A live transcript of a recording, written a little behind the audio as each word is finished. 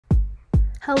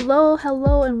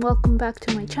Hello and welcome back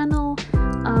to my channel.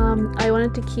 I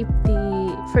wanted to keep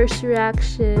the first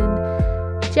reaction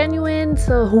genuine,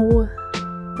 so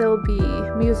there'll be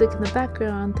music in the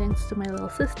background thanks to my little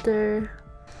sister.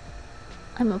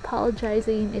 I'm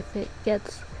apologizing if it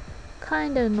gets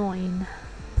kind of annoying.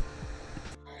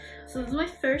 So this is my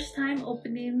first time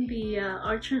opening the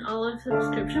Archer and Olive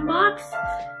subscription box,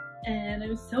 and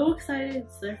I'm so excited.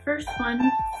 It's their first one.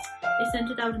 They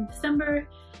sent it out in December,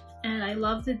 and I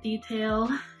love the detail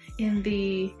in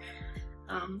the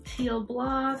teal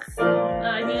blocks.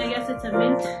 I mean, I guess it's a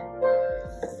mint.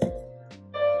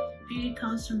 Beauty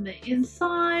comes from the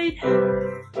inside.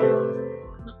 I'm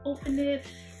gonna open it.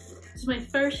 This is my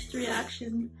first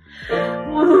reaction.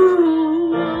 Whoa.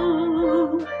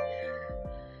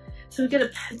 So we get a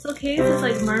pencil case. It's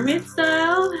like mermaid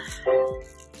style.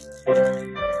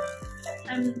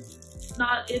 I'm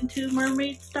not into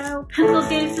mermaid style pencil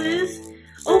cases.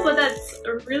 Oh, but that's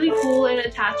really cool. It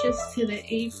attaches to the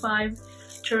A5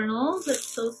 journal. That's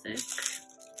so sick.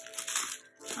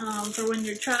 For when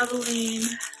you're traveling,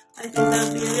 I think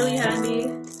that would be really handy.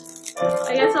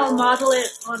 I guess I'll model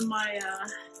it on my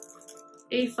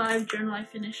A5 journal I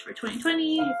finished for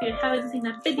 2020. If you haven't seen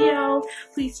that video,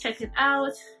 please check it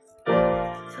out. So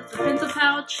it's a pencil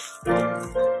pouch.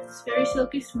 It's very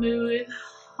silky smooth,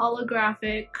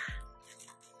 holographic.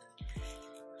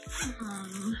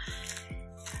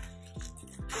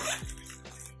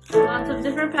 Lots of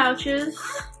different pouches.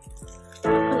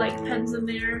 Put like pens in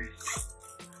there.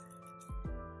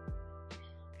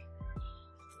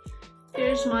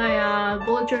 Here's my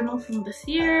bullet journal from this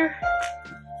year.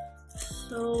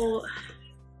 So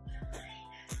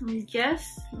I'm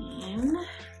guessing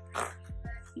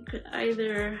you could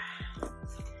either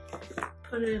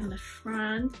put it in the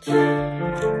front.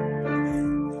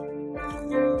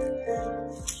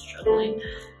 Struggling.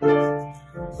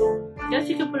 I guess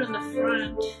you could put it in the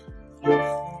front.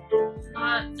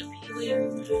 Not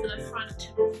appealing for the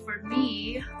front for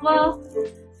me. Well,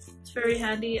 it's very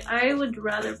handy. I would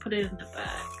rather put it in the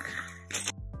back.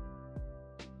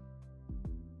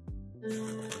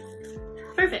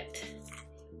 Perfect.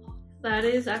 That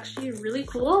is actually really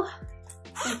cool.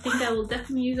 I think I will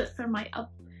definitely use it for my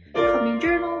upcoming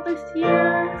journal this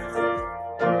year.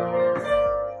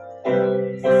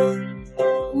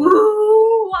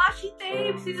 Woo! Washi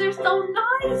tapes! These are so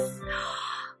nice!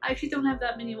 I actually don't have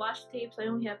that many washi tapes. I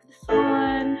only have this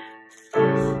one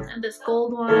and this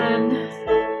gold one.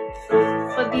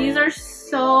 But these are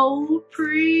so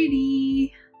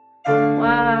pretty.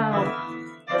 Wow.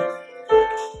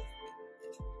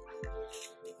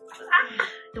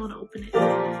 Don't want to open it.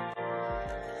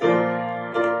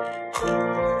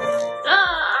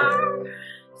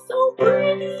 So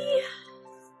pretty.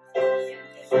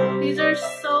 These are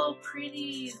so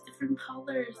pretty. Different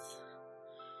colors.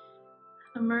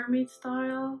 A mermaid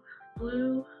style,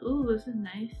 blue. Ooh, this is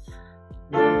nice.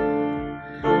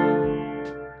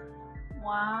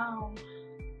 Wow.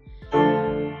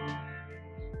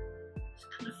 It's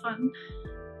kind of fun.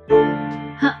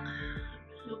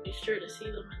 You'll be sure to see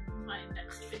them in my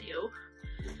next video.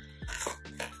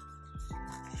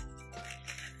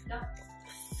 Yeah,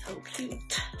 so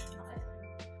cute.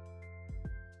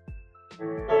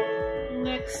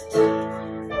 Next,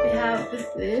 we have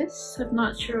this. I'm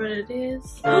not sure what it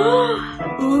is.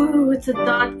 Ooh, it's a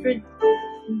dot grid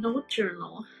note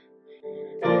journal.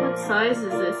 What size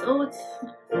is this? Oh, it's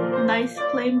nice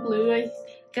plain blue. I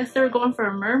guess they were going for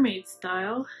a mermaid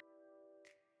style.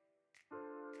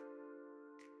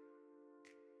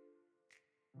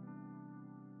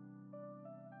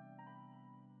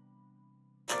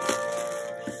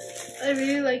 I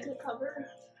really like the cover.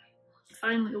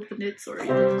 Finally opened it. Sorry it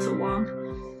took so long.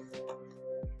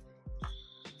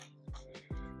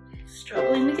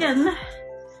 Struggling again.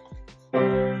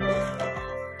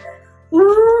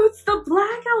 Ooh, it's the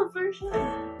blackout version.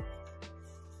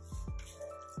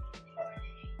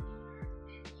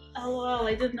 Oh wow,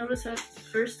 I didn't notice that the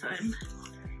first time.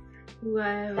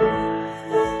 Wow.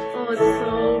 Oh, it's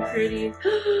so pretty.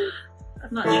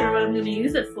 I'm not sure what I'm gonna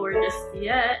use it for just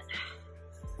yet.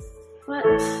 But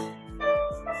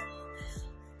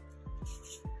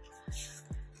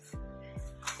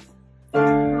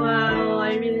wow,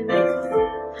 I really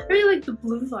like the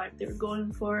blue vibe they were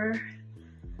going for.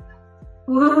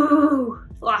 Woo!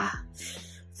 Wow,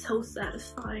 so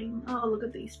satisfying. Oh, look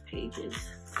at these pages.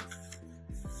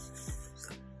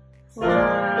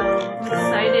 Wow, I'm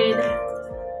excited.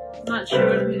 I'm not sure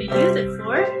what I'm gonna use it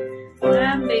for.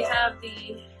 And they have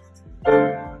the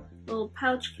little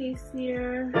pouch case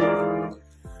here.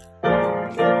 I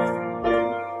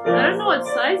don't know what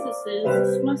size this is.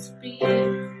 This must be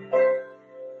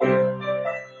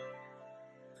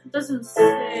It doesn't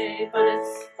say, but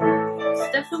it's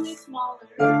definitely smaller.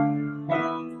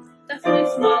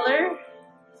 Definitely smaller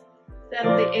than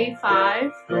the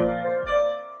A5.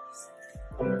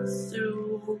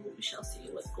 So we shall see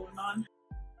what's going on.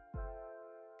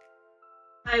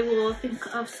 I will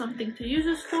think of something to use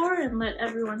this for and let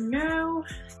everyone know.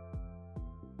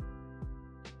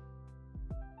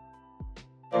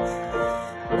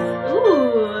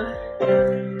 Ooh,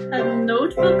 a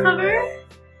notebook cover?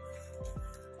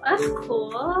 That's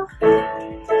cool.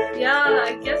 Yeah,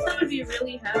 I guess that would be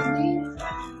really handy.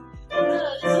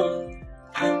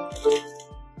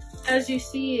 As you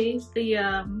see,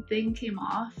 the thing came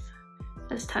off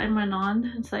as time went on,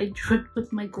 and so I drew it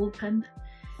with my gold pen.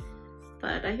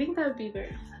 But I think that would be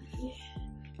very handy,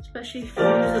 especially if you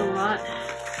use it a lot.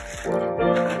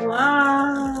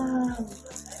 Wow,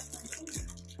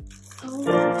 so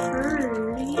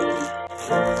pretty.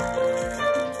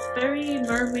 It's very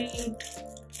mermaid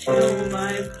chill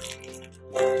vibe.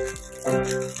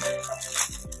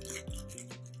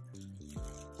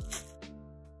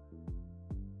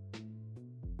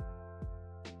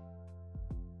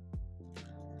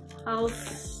 I'll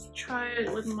try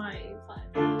it with my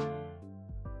A5.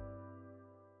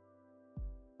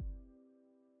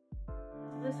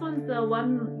 This one's the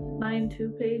 192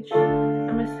 page.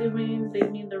 I'm assuming they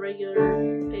mean the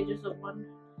regular pages of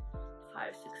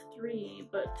 1563,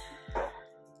 but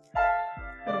I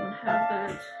don't have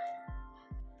that.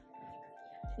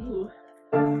 Ooh,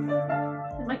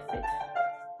 it might fit.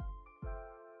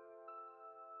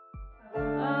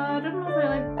 I don't know if I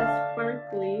like the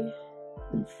sparkly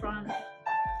in front.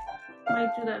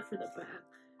 Might do that for the back.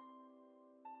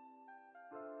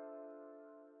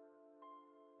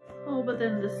 Oh, but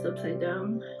then this is upside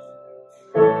down.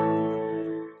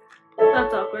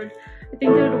 That's awkward. I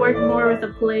think it would work more with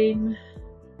a plain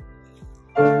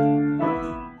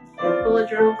bullet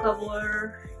journal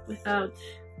cover without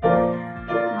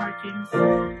markings.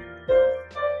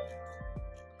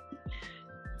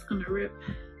 It's gonna rip.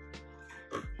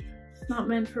 It's not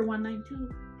meant for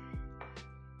 192.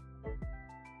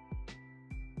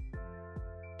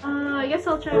 I guess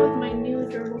I'll try with my new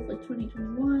journal for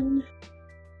 2021.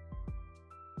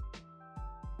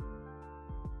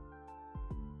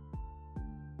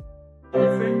 The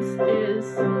difference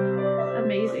is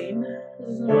amazing.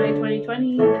 This is my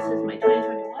 2020, this is my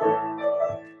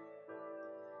 2021.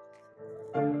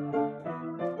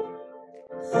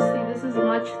 See, this is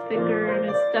much thicker and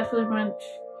it's definitely meant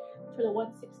for the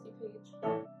 160 page.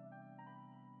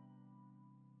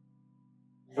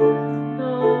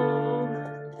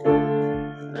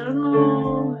 I don't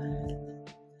know.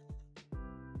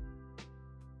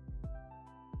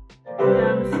 Yeah,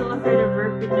 I'm still afraid of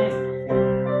ripping it.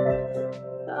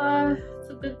 It's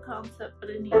a good concept, but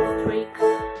it needs tweaks.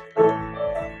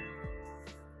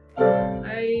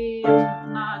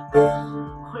 I'm not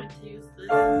going to use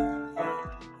this.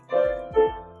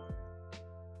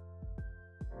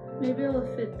 Maybe it'll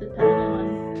fit the tiny one.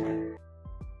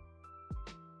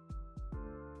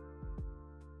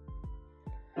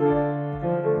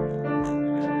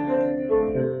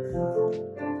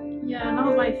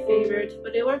 My favorite,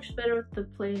 but it works better with the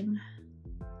plain.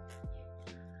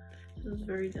 This is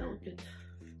very delicate.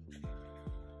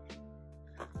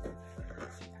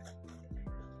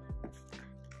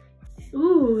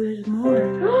 Ooh, there's more.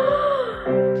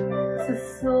 This is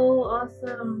so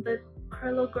awesome. The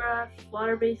Acrylograph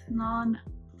water-based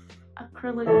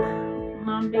non-acrylic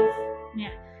non-based.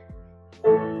 Yeah.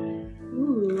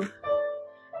 Ooh.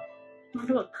 I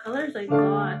wonder what colors I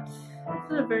got.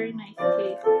 This is a very nice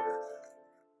case.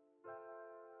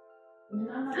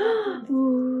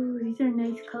 Ooh, these are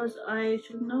nice colors. I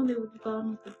should know they would have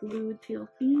gone with the blue teal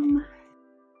theme.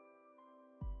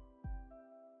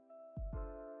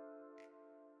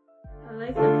 I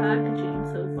like the packaging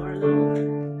so far though.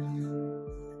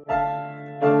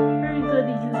 Very good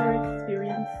user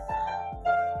experience.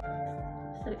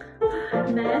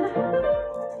 And then,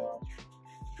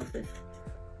 what's this?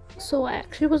 So I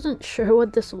actually wasn't sure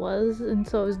what this was, and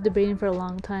so I was debating for a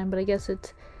long time, but I guess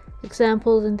it's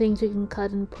examples and things you can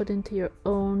cut and put into your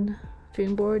own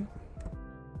dream board.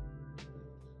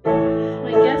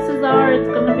 My guesses are it's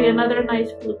gonna be another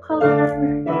nice blue color.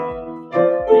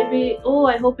 Maybe, oh,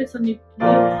 I hope it's a new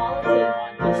quality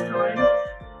one this time.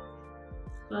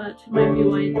 But it might be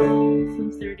white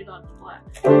since they already got the black.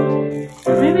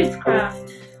 Maybe it's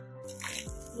craft.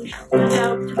 We shall find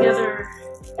out together.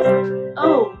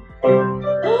 Oh!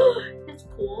 It's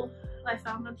cool. I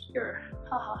found it here.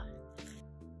 Haha.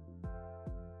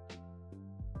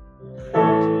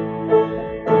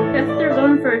 Guess they're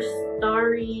going for a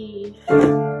starry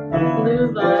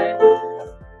blue vibe.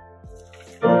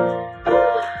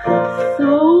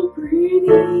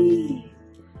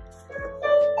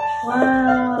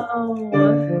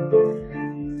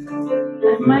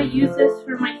 use this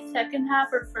for my second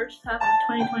half or first half of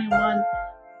 2021.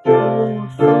 Oh,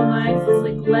 so nice. It's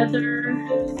like leather.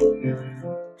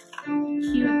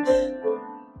 Cute.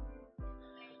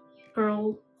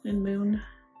 Pearl and moon.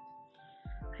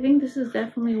 I think this is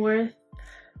definitely worth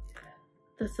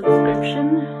the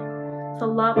subscription. It's a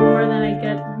lot more than I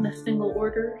get in a single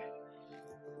order.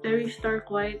 Very stark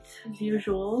white as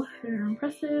usual. Very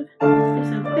impressive. Nice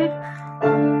and thick.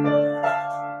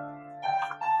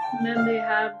 And then they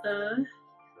have the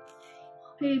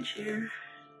page here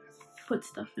to put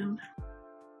stuff in.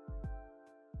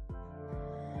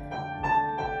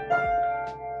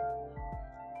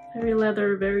 Very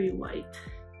leather, very white.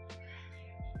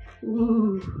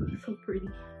 Ooh, so pretty.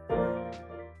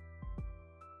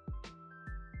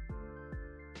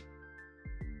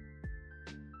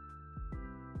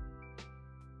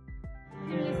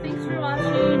 Anyways, thanks for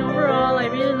watching. Overall, I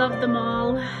really love them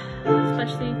all.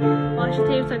 Especially washi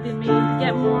tapes. I've been meaning to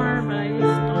get more, but I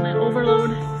just don't want to overload.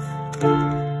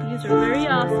 These are very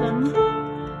awesome.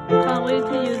 Can't wait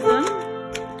to use them.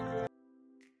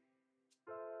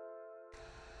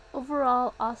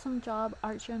 Overall, awesome job,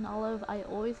 Archer and Olive. I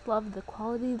always love the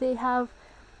quality they have.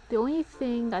 The only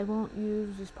thing I won't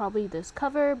use is probably this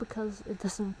cover because it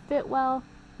doesn't fit well.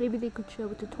 Maybe they could show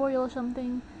a tutorial or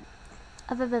something.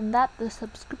 Other than that, the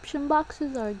subscription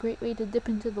boxes are a great way to dip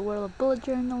into the world of bullet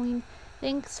journaling.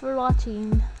 Thanks for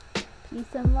watching.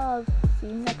 Peace and love. See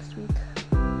you next week.